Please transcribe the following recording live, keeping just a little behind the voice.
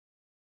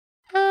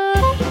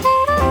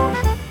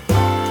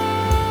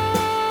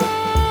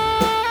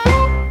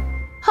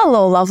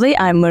Hello, lovely.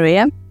 I'm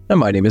Maria. And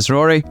my name is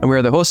Rory, and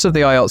we're the hosts of the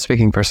IELTS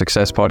Speaking for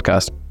Success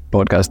podcast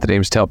that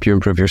aims to help you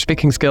improve your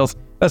speaking skills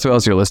as well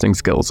as your listening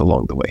skills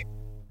along the way.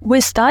 We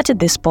started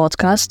this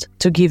podcast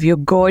to give you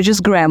gorgeous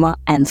grammar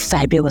and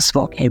fabulous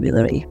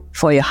vocabulary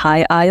for your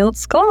high IELTS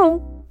score.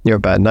 Your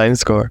bad 9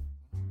 score.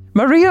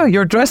 Maria,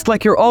 you're dressed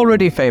like you're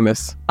already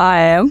famous. I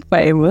am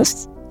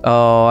famous.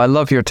 Oh, I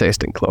love your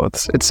taste in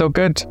clothes. It's so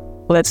good.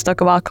 Let's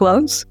talk about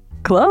clothes.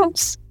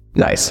 Clothes.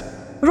 Nice.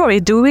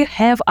 Rory, do we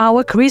have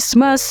our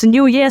Christmas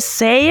New Year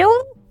sale?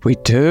 We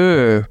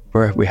do.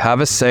 We have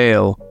a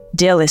sale.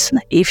 Dear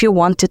listener, if you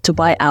wanted to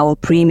buy our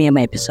premium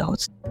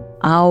episodes,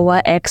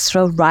 our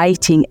extra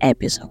writing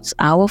episodes,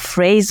 our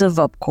phrasal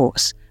verb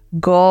course,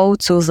 go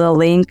to the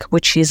link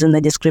which is in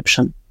the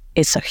description.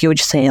 It's a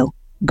huge sale.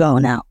 Go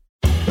now.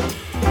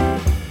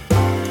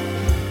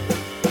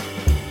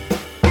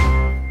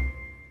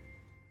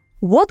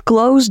 What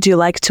clothes do you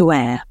like to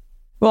wear?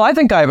 Well, I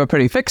think I have a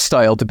pretty fixed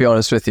style, to be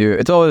honest with you.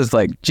 It's always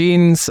like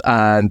jeans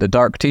and the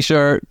dark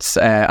t-shirts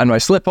and my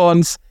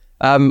slip-ons.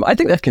 I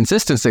think that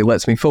consistency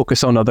lets me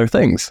focus on other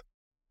things.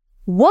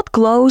 What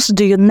clothes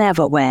do you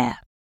never wear?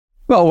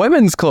 Well,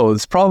 women's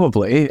clothes,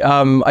 probably.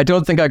 I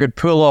don't think I could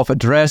pull off a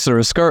dress or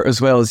a skirt as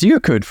well as you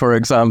could, for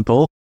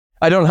example.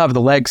 I don't have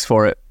the legs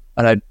for it,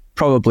 and I'd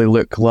probably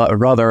look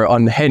rather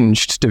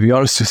unhinged, to be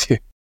honest with you.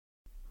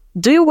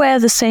 Do you wear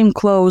the same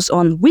clothes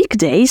on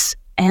weekdays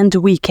and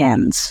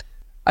weekends?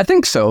 I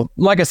think so.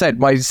 Like I said,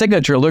 my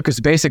signature look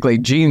is basically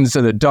jeans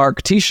and a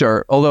dark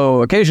t-shirt,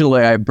 although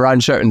occasionally I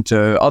branch out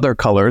into other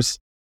colours.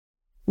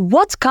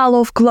 What colour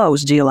of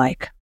clothes do you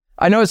like?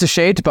 I know it's a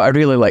shade, but I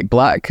really like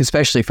black,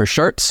 especially for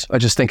shirts. I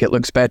just think it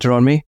looks better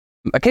on me.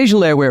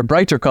 Occasionally I wear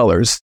brighter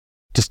colours,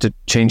 just to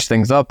change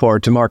things up or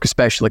to mark a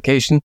special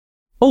occasion.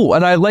 Oh,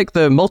 and I like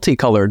the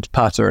multicoloured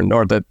pattern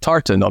or the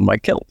tartan on my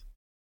kilt.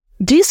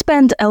 Do you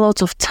spend a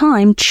lot of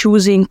time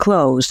choosing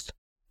clothes?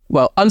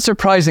 Well,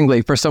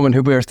 unsurprisingly, for someone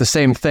who wears the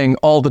same thing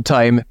all the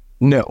time,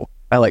 no.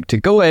 I like to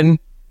go in,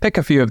 pick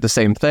a few of the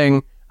same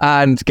thing,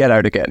 and get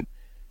out again.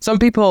 Some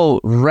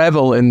people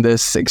revel in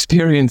this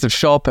experience of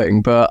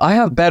shopping, but I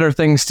have better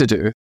things to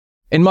do.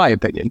 In my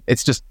opinion,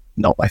 it's just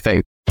not my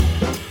thing.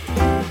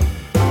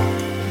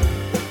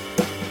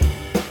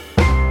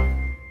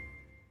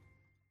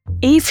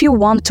 If you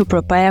want to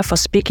prepare for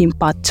speaking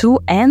part 2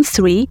 and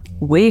 3,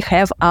 we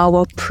have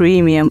our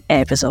premium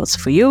episodes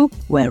for you,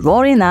 where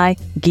Rory and I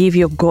give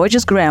you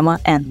gorgeous grammar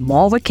and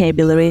more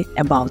vocabulary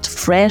about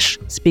fresh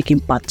speaking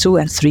part 2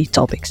 and 3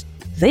 topics.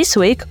 This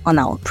week on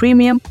our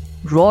premium,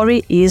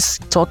 Rory is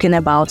talking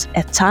about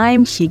a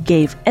time he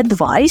gave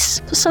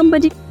advice to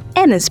somebody,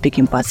 and in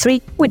speaking part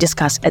 3, we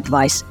discuss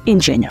advice in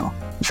general.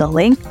 The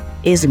link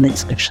is in the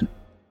description.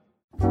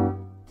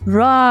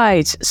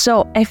 Right,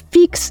 so a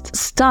fixed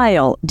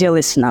style, dear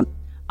listener.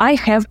 I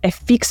have a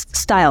fixed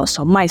style,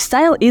 so my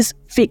style is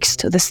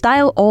fixed. The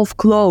style of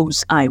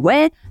clothes I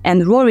wear,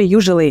 and Rory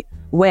usually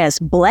wears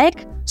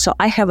black, so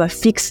I have a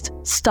fixed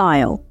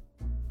style.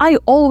 I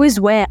always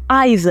wear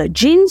either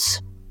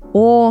jeans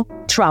or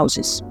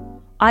trousers.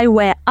 I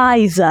wear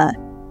either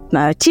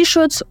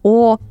t-shirts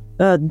or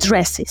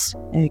dresses,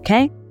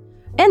 okay?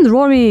 And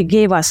Rory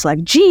gave us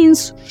like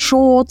jeans,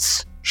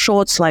 shorts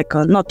like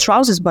not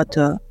trousers, but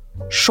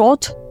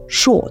short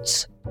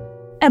shorts,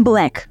 a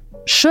black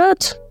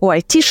shirt or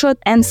a t-shirt,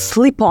 and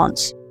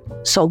slip-ons.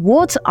 So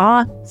what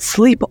are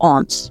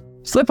slip-ons?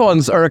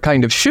 Slip-ons are a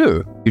kind of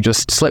shoe. You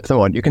just slip them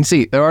on. You can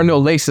see there are no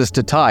laces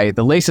to tie.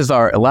 The laces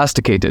are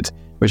elasticated,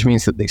 which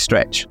means that they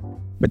stretch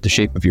with the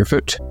shape of your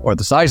foot or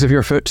the size of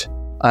your foot,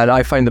 and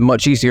I find them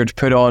much easier to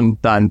put on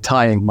than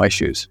tying my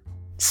shoes.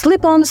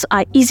 Slip-ons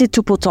are easy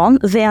to put on.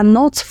 They are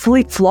not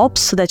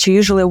flip-flops that you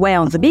usually wear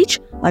on the beach,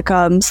 like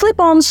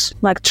slip-ons,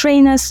 like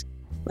trainers.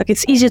 Like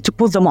it's easier to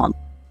put them on.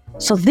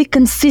 So the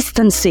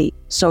consistency.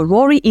 So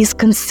Rory is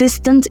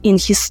consistent in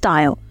his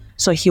style.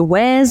 So he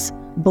wears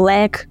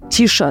black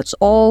t-shirts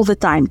all the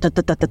time,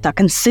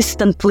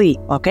 consistently,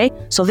 okay?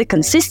 So the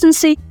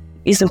consistency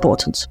is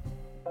important.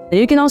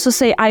 You can also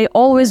say, I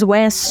always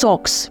wear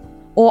socks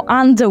or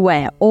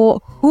underwear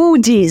or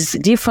hoodies,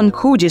 different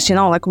hoodies, you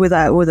know, like with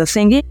a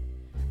thingy,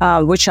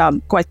 which are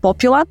quite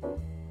popular.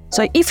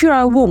 So if you're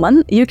a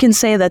woman, you can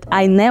say that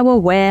I never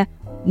wear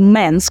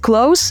men's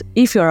clothes.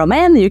 If you're a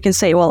man, you can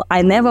say, well,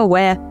 I never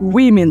wear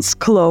women's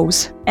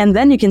clothes. And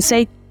then you can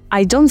say,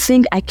 I don't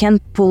think I can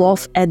pull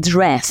off a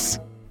dress.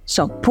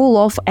 So pull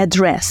off a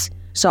dress.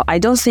 So I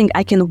don't think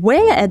I can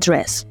wear a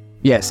dress.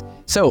 Yes.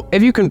 So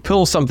if you can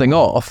pull something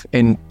off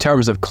in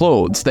terms of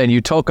clothes, then you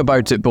talk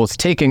about it both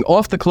taking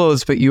off the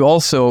clothes, but you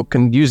also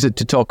can use it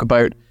to talk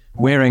about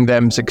wearing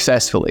them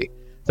successfully.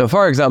 So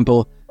for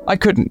example, I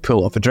couldn't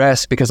pull off a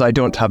dress because I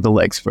don't have the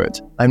legs for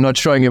it. I'm not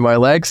showing you my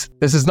legs.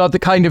 This is not the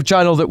kind of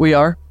channel that we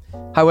are.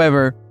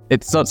 However,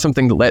 it's not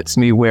something that lets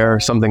me wear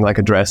something like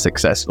a dress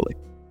successfully.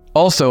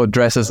 Also,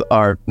 dresses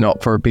are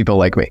not for people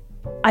like me.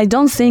 I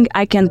don't think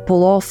I can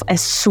pull off a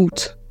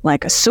suit,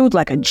 like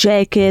a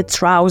jacket,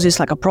 trousers,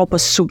 like a proper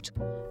suit.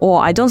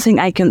 Or I don't think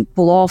I can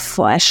pull off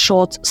a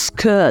short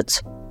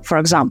skirt, for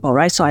example,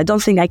 right? So I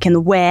don't think I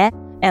can wear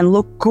and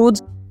look good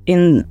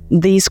in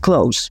these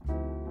clothes.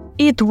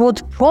 It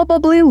would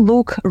probably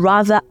look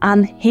rather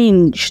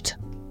unhinged.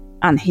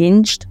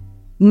 Unhinged?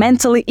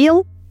 Mentally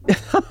ill?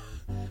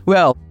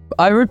 Well,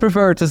 I would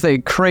prefer to say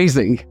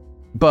crazy.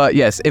 But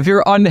yes, if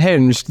you're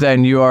unhinged,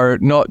 then you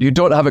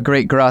don't have a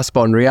great grasp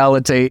on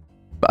reality,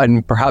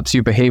 and perhaps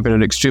you behave in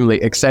an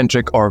extremely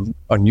eccentric or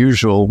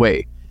unusual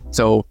way.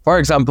 So, for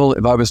example,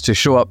 if I was to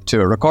show up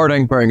to a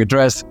recording wearing a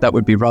dress, that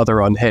would be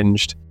rather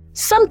unhinged.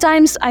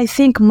 Sometimes I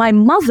think my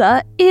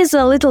mother is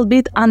a little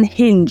bit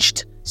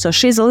unhinged. So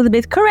she's a little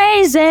bit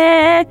crazy.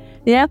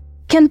 Yeah?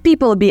 Can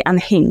people be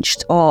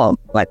unhinged, or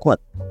like what?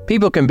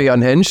 People can be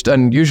unhinged,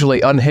 and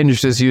usually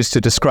unhinged is used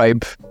to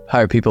describe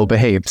how people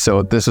behave.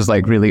 So this is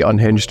like really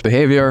unhinged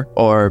behavior,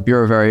 or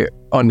you're very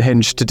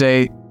unhinged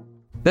today.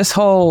 This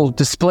whole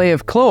display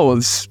of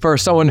clothes for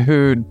someone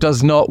who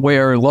does not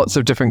wear lots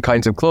of different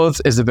kinds of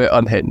clothes is a bit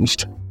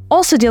unhinged.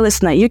 Also, dear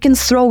listener, you can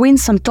throw in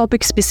some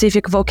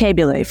topic-specific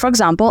vocabulary. For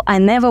example, I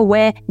never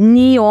wear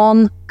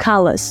neon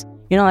colors.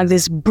 You know, like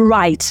these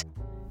bright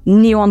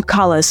neon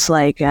colors,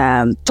 like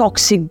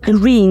toxic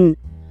green.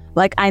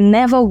 Like I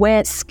never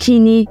wear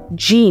skinny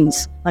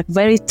jeans, like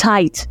very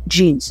tight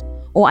jeans.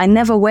 Or I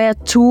never wear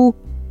too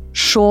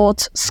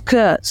short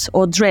skirts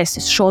or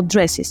dresses, short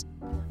dresses.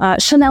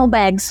 Chanel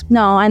bags.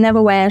 No, I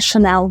never wear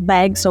Chanel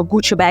bags or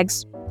Gucci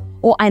bags.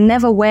 Or I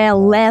never wear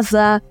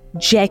leather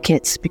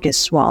jackets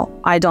because, well,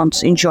 I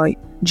don't enjoy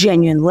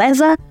genuine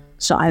leather,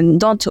 so I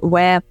don't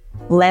wear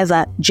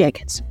leather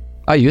jackets.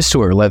 I used to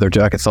wear leather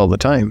jackets all the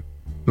time.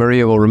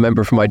 Maria will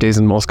remember from my days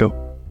in Moscow.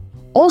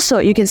 Also,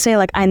 you can say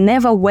like I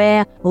never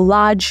wear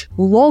large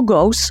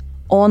logos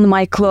on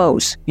my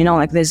clothes. You know,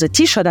 like there's a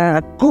t-shirt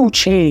and like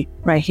Gucci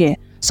right here.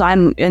 So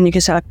and you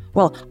can say like,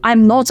 well,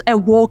 I'm not a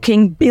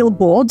walking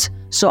billboard,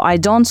 so I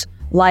don't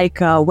like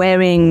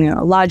wearing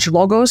large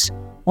logos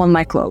on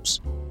my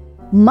clothes.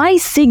 My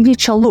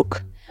signature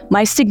look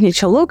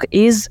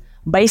is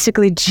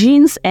basically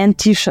jeans and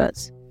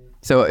t-shirts.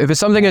 So if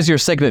something is your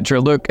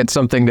signature look, it's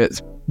something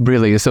that's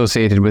really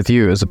associated with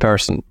you as a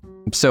person.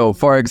 So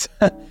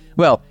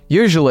well,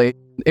 usually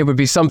it would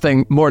be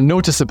something more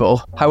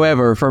noticeable.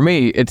 However, for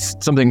me, it's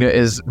something that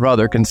is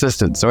rather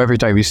consistent. So every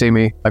time you see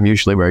me, I'm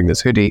usually wearing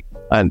this hoodie.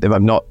 And if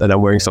I'm not, then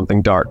I'm wearing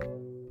something dark.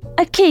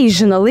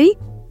 Occasionally,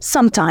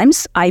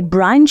 sometimes I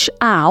branch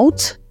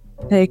out,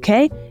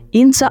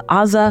 into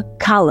other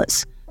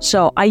colors.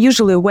 So I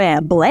usually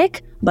wear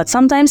black, but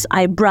sometimes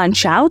I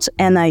branch out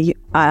and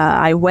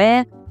I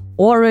wear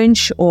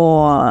orange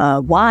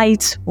or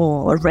white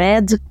or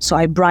red. So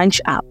I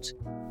branch out.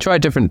 Try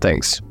different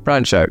things.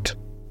 Branch out.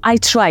 I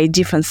try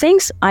different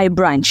things. I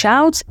branch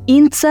out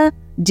into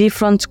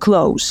different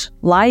clothes,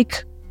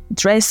 like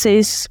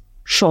dresses,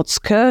 short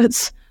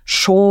skirts,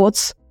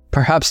 shorts.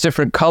 Perhaps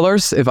different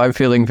colors if I'm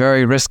feeling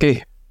very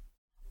risky.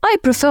 I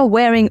prefer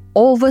wearing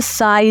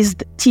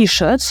oversized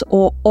t-shirts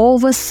or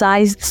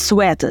oversized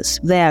sweaters.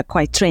 They are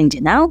quite trendy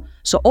now.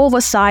 So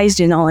oversized,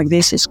 like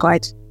this is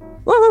quite,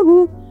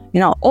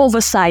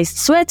 oversized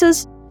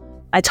sweaters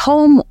at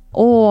home,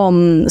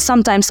 or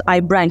sometimes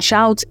I branch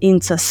out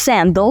into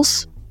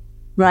sandals,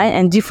 right?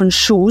 And different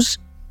shoes.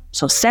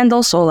 So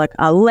sandals or like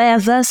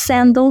leather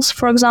sandals,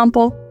 for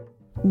example.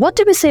 What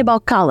do we say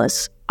about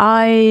colors?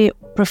 I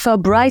prefer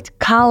bright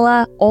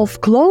color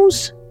of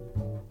clothes.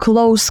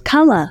 Clothes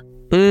color.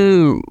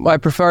 I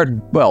prefer,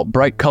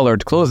 bright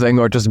colored clothing,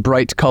 or just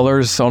bright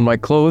colors on my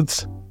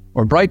clothes,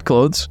 or bright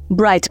clothes.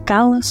 Bright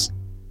colors.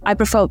 I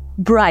prefer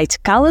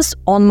bright colors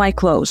on my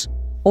clothes,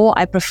 or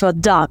I prefer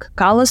dark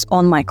colors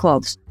on my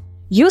clothes.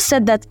 You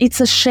said that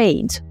it's a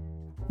shade,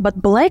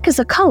 but black is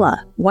a color.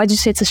 Why do you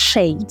say it's a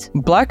shade?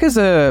 Black is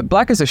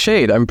a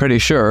shade, I'm pretty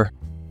sure.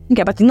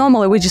 Okay, but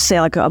normally we just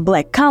say like a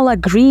black color,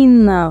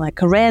 green,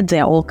 like red,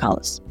 they're all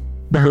colors.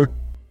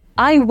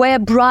 I wear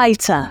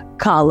brighter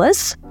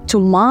colors to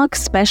mark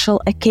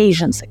special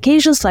occasions.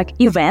 Occasions like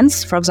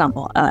events, for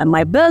example,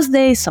 my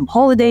birthday, some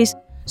holidays.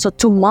 So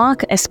to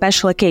mark a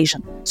special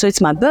occasion. So it's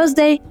my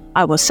birthday,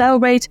 I will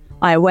celebrate,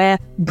 I wear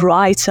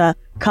brighter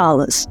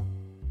colors.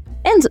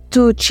 And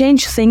to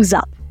change things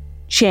up.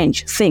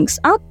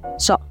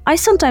 So I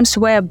sometimes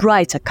wear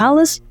brighter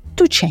colors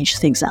to change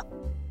things up.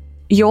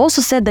 You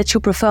also said that you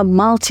prefer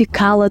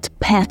multicolored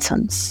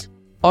patterns.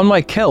 On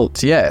my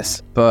kilt,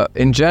 yes. But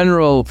in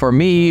general, for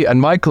me and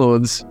my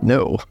clothes,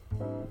 no.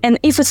 And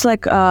if it's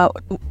like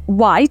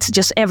white,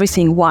 just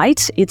everything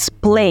white, it's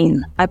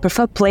plain. I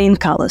prefer plain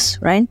colors,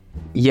 right?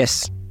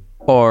 Yes.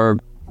 Or,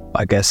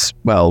 I guess,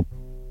 no,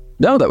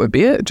 that would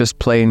be it. Just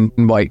plain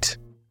white.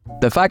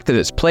 The fact that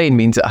it's plain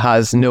means it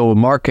has no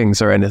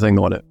markings or anything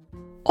on it.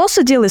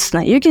 Also, dear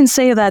listener, you can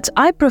say that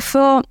I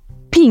prefer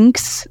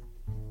pinks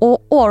or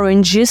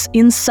oranges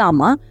in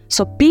summer.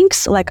 So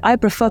pinks, like I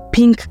prefer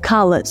pink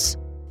colors.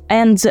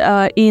 And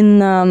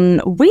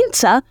in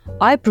winter,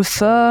 I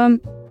prefer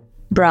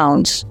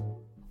browns.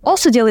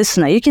 Also, dear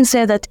listener, you can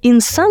say that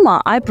in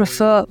summer, I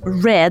prefer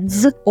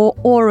reds or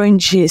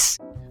oranges,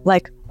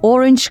 like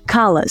orange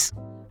colors.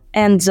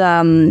 And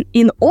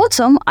in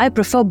autumn, I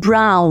prefer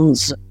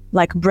browns,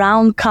 like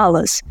brown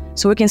colors.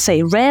 So we can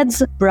say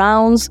reds,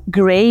 browns,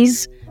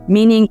 grays,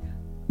 meaning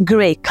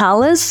gray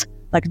colors,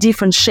 like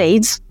different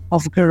shades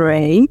of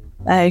gray.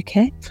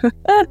 Okay.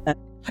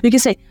 You can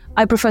say,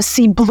 I prefer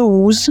sea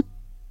blues,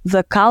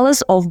 the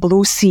colors of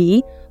blue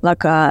sea,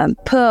 like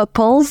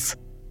purples,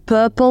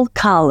 purple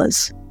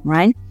colors,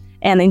 right?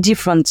 And in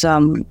different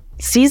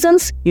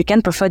seasons, you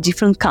can prefer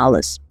different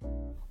colors.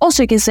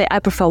 Also, you can say, I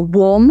prefer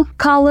warm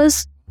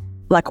colors,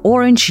 like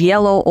orange,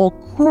 yellow, or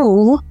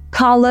cool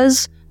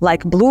colors,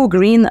 like blue,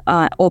 green,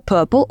 or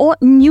purple, or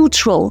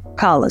neutral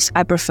colors.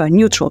 I prefer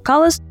neutral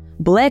colors,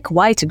 black,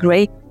 white,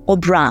 gray, or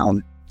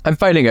brown. I'm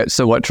finding out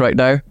so much right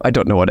now. I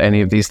don't know what any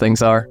of these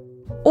things are.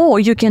 Or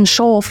you can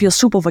show off your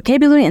super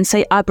vocabulary and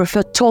say, I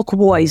prefer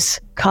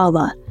turquoise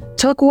color.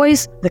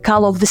 Turquoise, the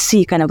color of the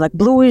sea, kind of like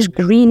bluish,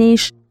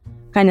 greenish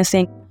kind of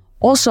thing.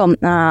 Also,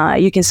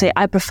 you can say,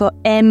 I prefer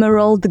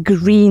emerald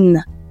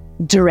green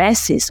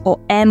dresses or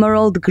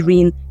emerald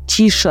green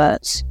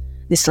t-shirts.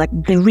 This like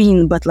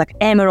green, but like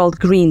emerald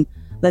green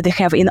that they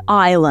have in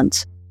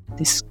Ireland.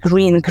 This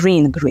green.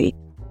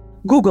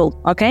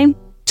 Google, okay?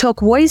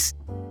 Turquoise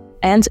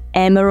and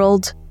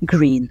emerald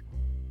green.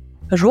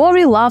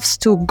 Rory loves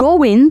to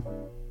go in,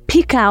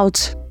 pick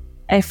out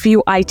a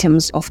few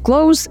items of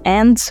clothes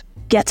and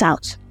get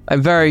out.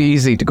 I'm very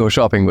easy to go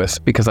shopping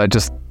with because I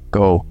just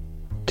go,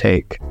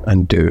 take,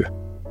 and do.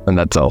 And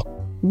that's all.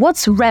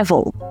 What's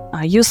revel?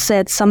 You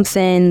said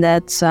something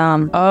that...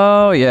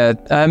 Oh, yeah.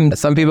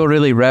 Some people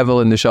really revel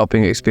in the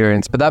shopping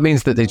experience, but that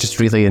means that they just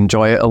really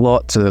enjoy it a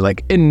lot. So they're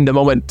like, in the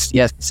moment,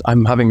 yes,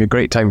 I'm having a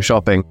great time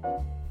shopping.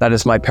 That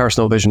is my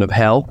personal vision of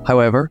hell.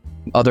 However,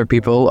 other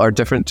people are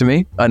different to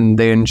me, and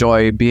they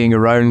enjoy being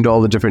around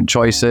all the different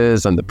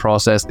choices and the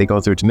process they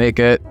go through to make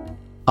it.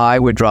 I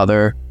would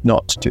rather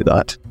not do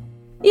that.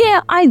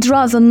 Yeah, I'd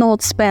rather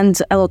not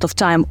spend a lot of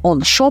time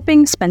on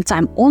shopping,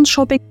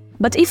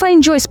 But if I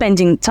enjoy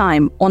spending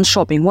time on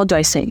shopping, what do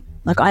I say?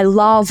 Like, I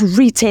love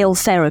retail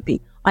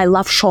therapy. I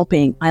love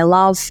shopping. I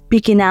love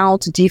picking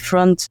out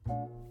different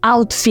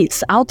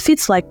outfits.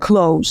 Outfits like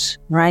clothes,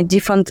 right?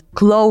 Different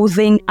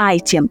clothing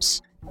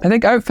items. I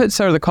think outfits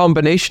are the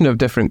combination of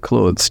different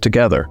clothes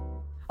together.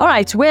 All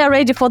right, we are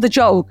ready for the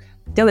joke.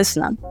 Dear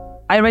listener,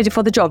 are you ready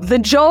for the joke? The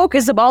joke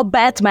is about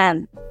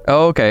Batman.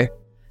 Oh, okay.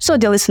 So,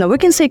 dear listener, we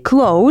can say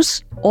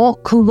clothes or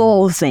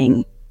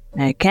clothing.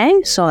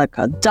 Okay, so like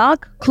a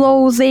dark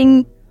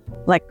clothing,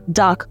 like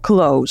dark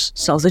clothes.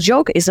 So the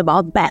joke is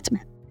about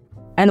Batman.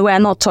 And we're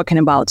not talking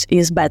about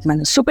is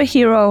Batman a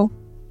superhero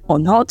or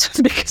not,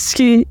 because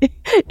he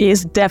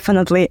is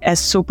definitely a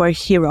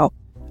superhero.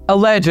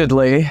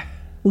 Allegedly.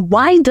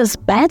 Why does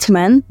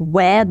Batman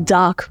wear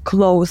dark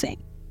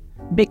clothing?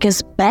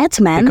 Because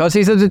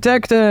he's a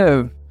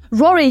detective.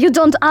 Rory, you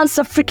don't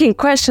answer freaking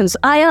questions.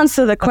 I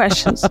answer the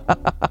questions.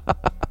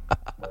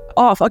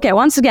 Off. Okay,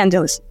 once again,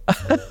 dear listener.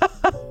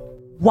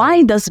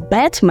 Why does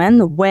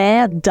Batman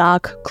wear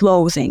dark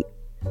clothing?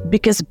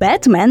 Because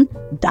Batman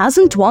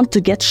doesn't want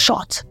to get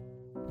shot.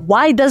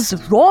 Why does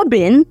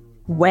Robin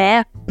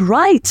wear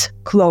bright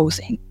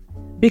clothing?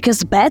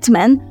 Because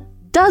Batman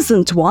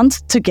doesn't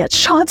want to get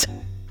shot.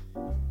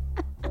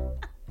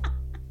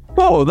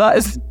 Whoa, that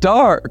is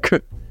dark.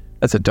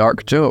 That's a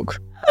dark joke.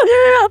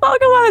 Oh,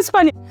 come on, it's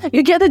funny.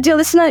 You get it, dear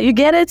listener? You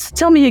get it?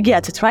 Tell me you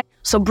get it, right?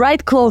 So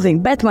bright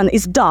clothing. Batman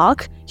is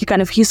dark.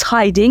 He's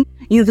hiding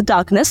in the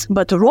darkness,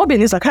 but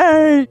Robin is like,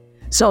 hey!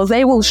 So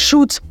they will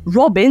shoot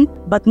Robin,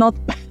 but not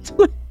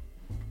Batman.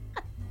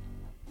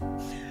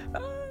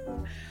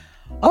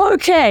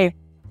 Okay.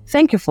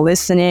 Thank you for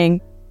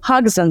listening.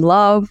 Hugs and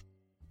love.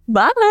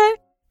 Bye.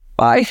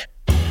 Bye.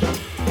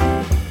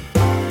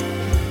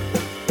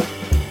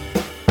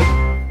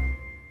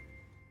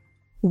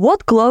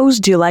 What clothes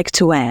do you like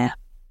to wear?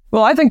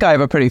 Well, I think I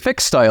have a pretty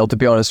fixed style, to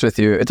be honest with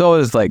you. It's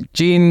always like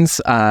jeans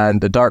and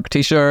the dark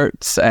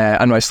t-shirts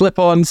and my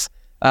slip-ons.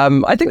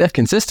 I think that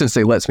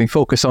consistency lets me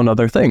focus on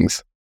other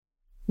things.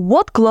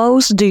 What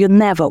clothes do you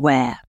never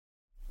wear?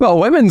 Well,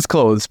 women's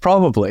clothes,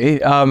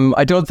 probably.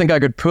 I don't think I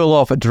could pull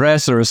off a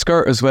dress or a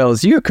skirt as well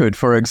as you could,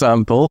 for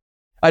example.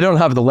 I don't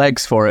have the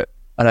legs for it,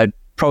 and I'd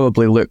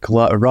probably look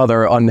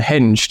rather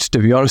unhinged, to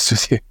be honest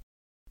with you.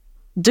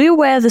 Do you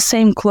wear the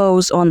same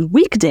clothes on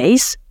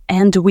weekdays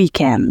and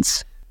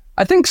weekends?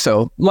 I think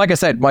so. Like I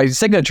said, my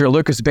signature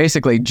look is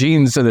basically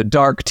jeans and a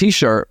dark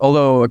t-shirt,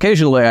 although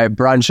occasionally I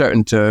branch out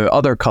into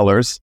other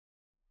colours.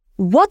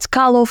 What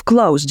colour of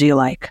clothes do you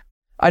like?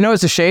 I know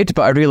it's a shade,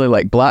 but I really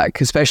like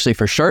black, especially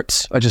for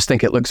shirts. I just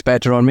think it looks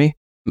better on me.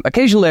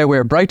 Occasionally I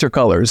wear brighter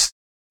colours,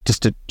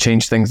 just to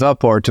change things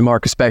up or to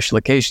mark a special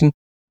occasion.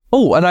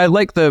 Oh, and I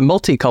like the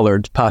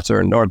multicoloured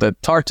pattern or the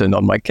tartan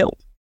on my kilt.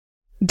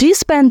 Do you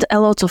spend a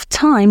lot of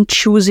time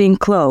choosing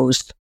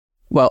clothes?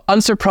 Well,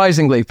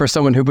 unsurprisingly, for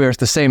someone who wears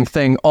the same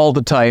thing all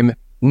the time,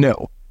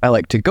 no. I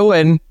like to go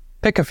in,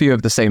 pick a few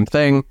of the same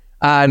thing,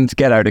 and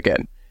get out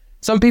again.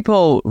 Some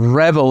people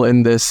revel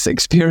in this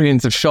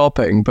experience of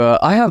shopping,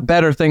 but I have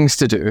better things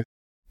to do.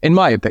 In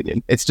my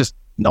opinion, it's just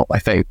not my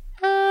thing.